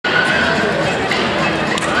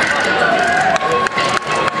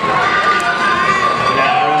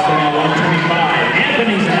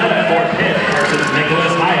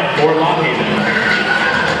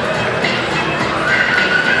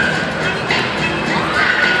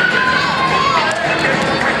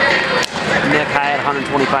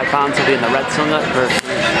125 pounds will be in the red singlet versus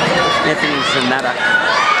Zanetta.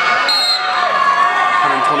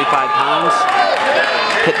 125 pounds.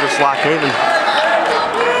 Pitt versus Lock Haven.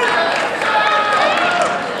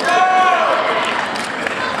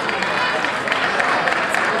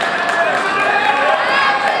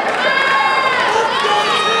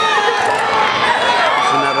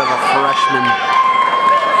 Zanetta, the freshman.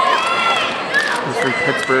 He's from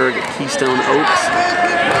Pittsburgh at Keystone Oaks.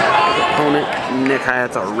 His opponent, Nick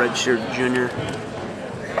Hyatt's a redshirt junior.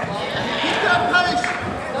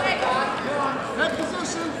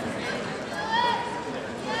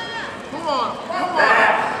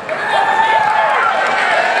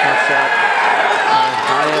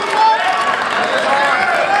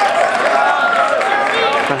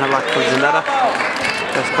 Headlock for Zanetta.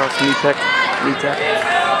 Just cross knee tap.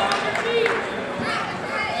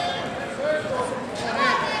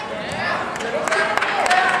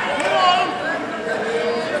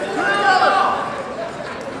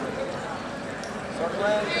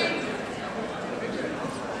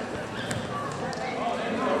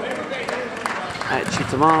 Hyatt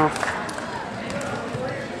shoots him off.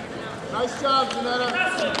 Nice job, Zanetta.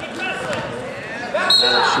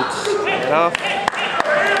 Zanetta shoots it off.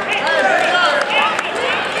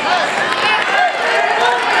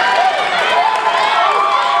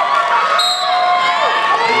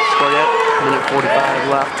 Score yet. Minute 45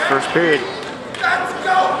 left, first period. Let's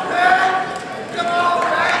go, man! Come on,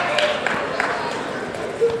 man!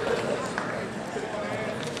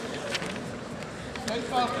 Let's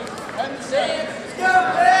go,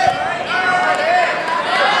 man!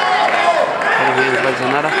 By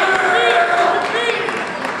Zanetta.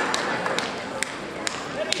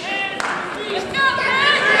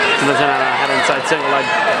 Zanetta head inside single leg.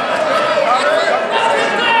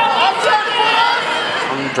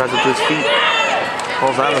 Drives it to his feet.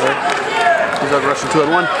 Pulls out of there. He's out rushing 2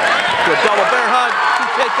 on 1. To a double bear hug. He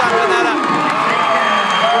takes on Zanetta.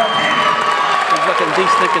 He's looking deep,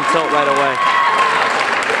 thinking tilt right away.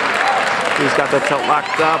 He's got the tilt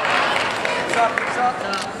locked up.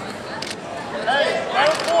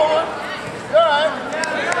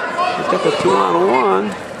 He's got the 2 on 1.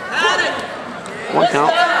 1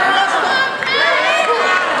 count.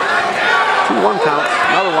 2 1 counts.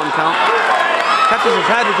 Another 1 count. Catches his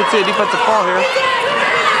head. You can see a defensive fall here.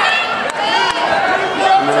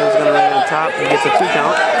 And then he's going to lay on top. He gets a 2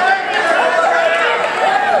 count.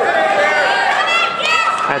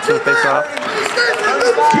 Hyatt's going to face off.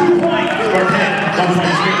 2 points for Pitt.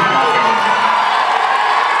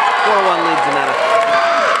 4-1 leads Zanetta.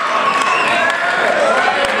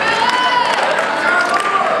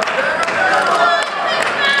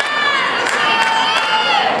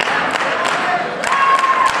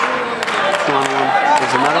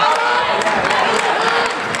 Zanetta.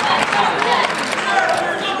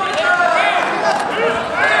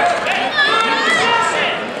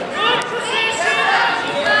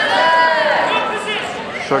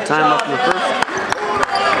 Short time left in the first.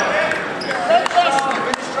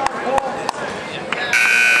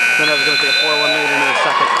 Zanetta's going to take a 4-1 lead in the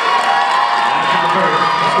second.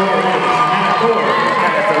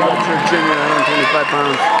 That's a redshirt junior, 125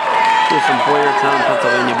 pounds. He's from Boyertown,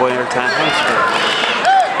 Pennsylvania, Boyertown High School.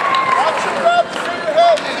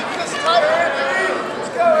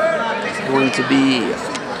 It's going to be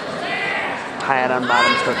Hyatt on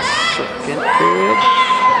bottom, starts second period.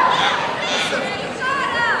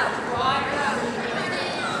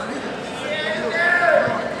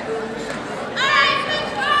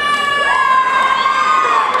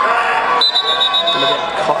 And a bit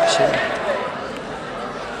caution.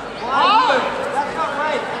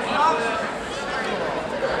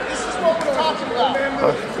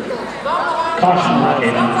 Caution,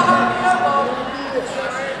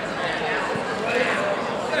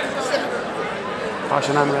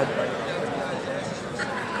 Caution on red.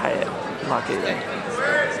 Hyatt, lock it in.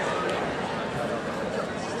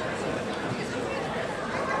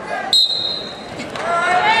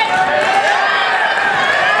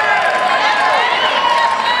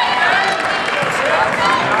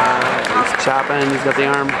 He's chopping, he's got the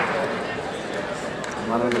arm.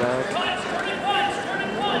 Let him get out.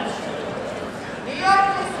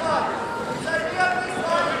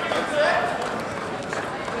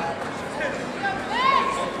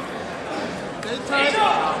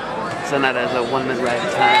 Zanetta has a 1 minute right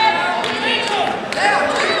time.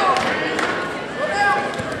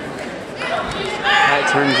 Hyatt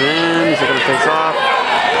turns in, he's looking to face off.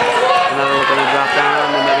 Another looking to drop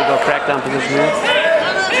down and maybe go crack down position here.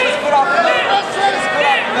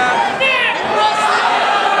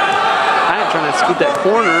 Hyatt trying to scoot that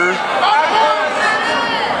corner.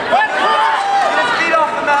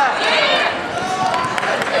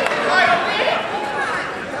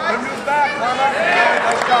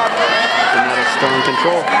 still in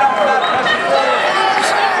control.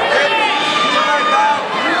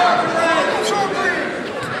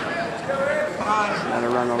 Got a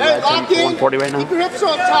run over that team for 140 right now. Keep your hips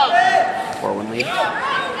on top. 4-1 lead. Good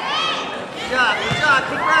job,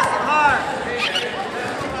 keep pressing hard.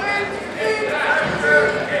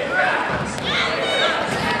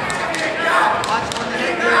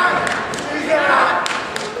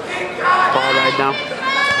 Ball right now.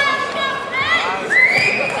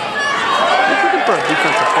 He's looking for a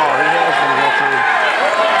defensive fall. He has been the whole time.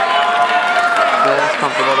 Yeah, that's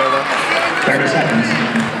comfortable there though. 30 seconds.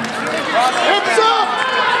 Hips up.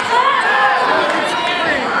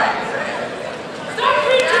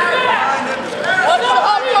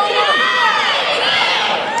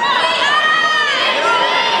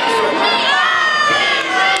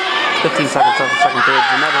 15 seconds left in the second period.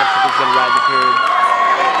 Zanetta looks like he's going to ride the period.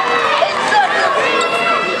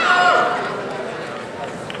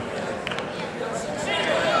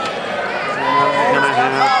 Zannetta's going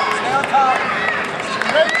to have...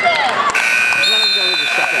 Zannetta's going to lose a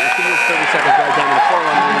second. It's going to lose 30 seconds right down to the 4-1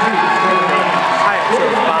 lead. Hyatt to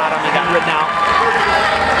the bottom. He got ridden out.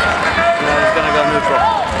 Zannetta's going to go neutral.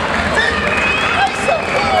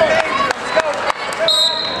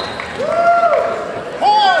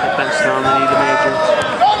 Bench down, they need the major.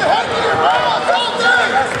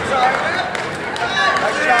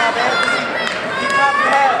 Nice job, Anthony. Keep up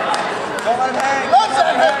your head. Don't let him hang.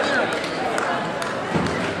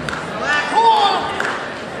 Come on.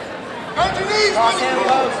 Bend your knees. Cross hand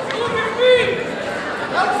close.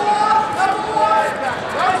 Number one.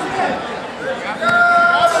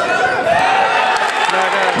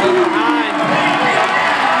 They're going to go behind.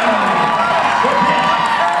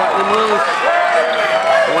 Cut them loose.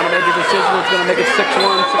 They want to make a decision. It's going to make it 6-1,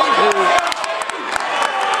 6-2.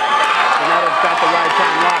 Zanetta's got the right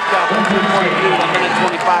time locked up.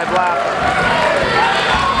 1:25 left.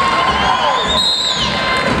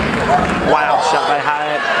 Wild shot by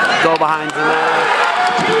Hyatt. Go behind Zanetta.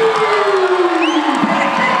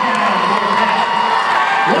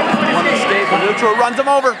 One escape. The neutral runs him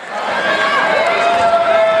over.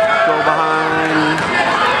 Go behind.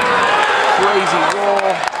 Crazy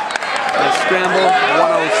roll. Nice scramble.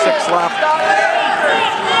 1:06 left.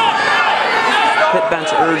 Pitt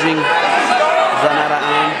bench urging Zanetta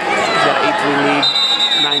on. He's got an 8-3 lead.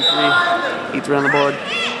 9-3. 8-3 on the board.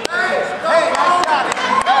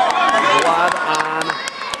 Blood on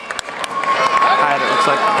Hyatt. It looks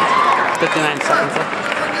like 59 seconds left.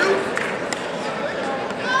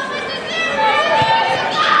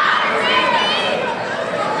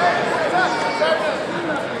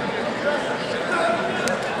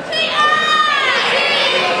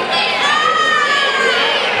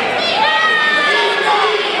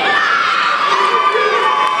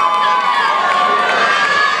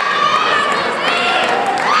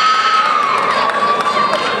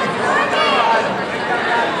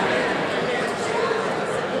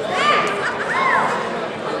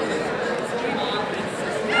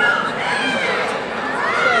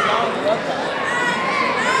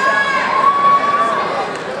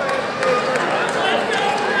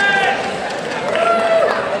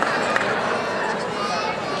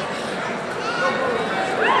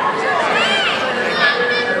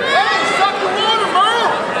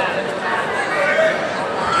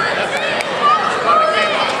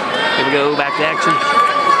 Go back to action.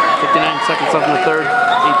 59 seconds left in the third.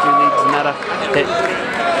 8-3 lead Zanetta. Pitt.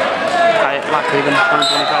 Hyatt locked even.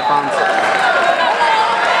 125 pounds.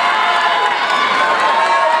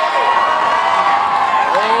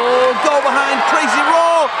 Oh, go behind. Crazy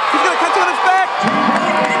roll. He's going to catch on his back.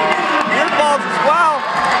 Air balls as well.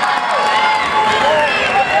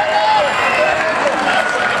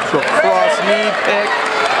 So cross knee pick.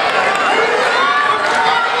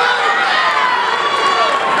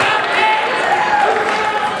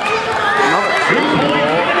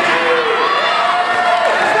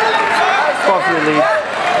 12-3 lead.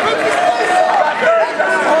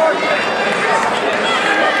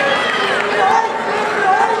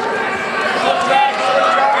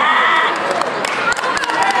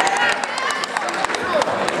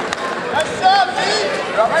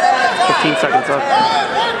 Seconds left.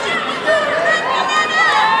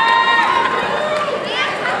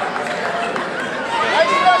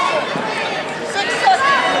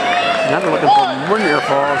 Now they're looking for more near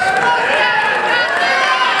falls.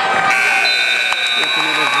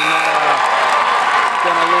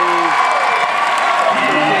 Gonna lose.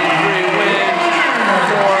 3 wins.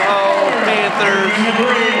 4-0 Panthers.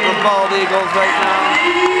 The Bald Eagles right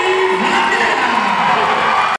now.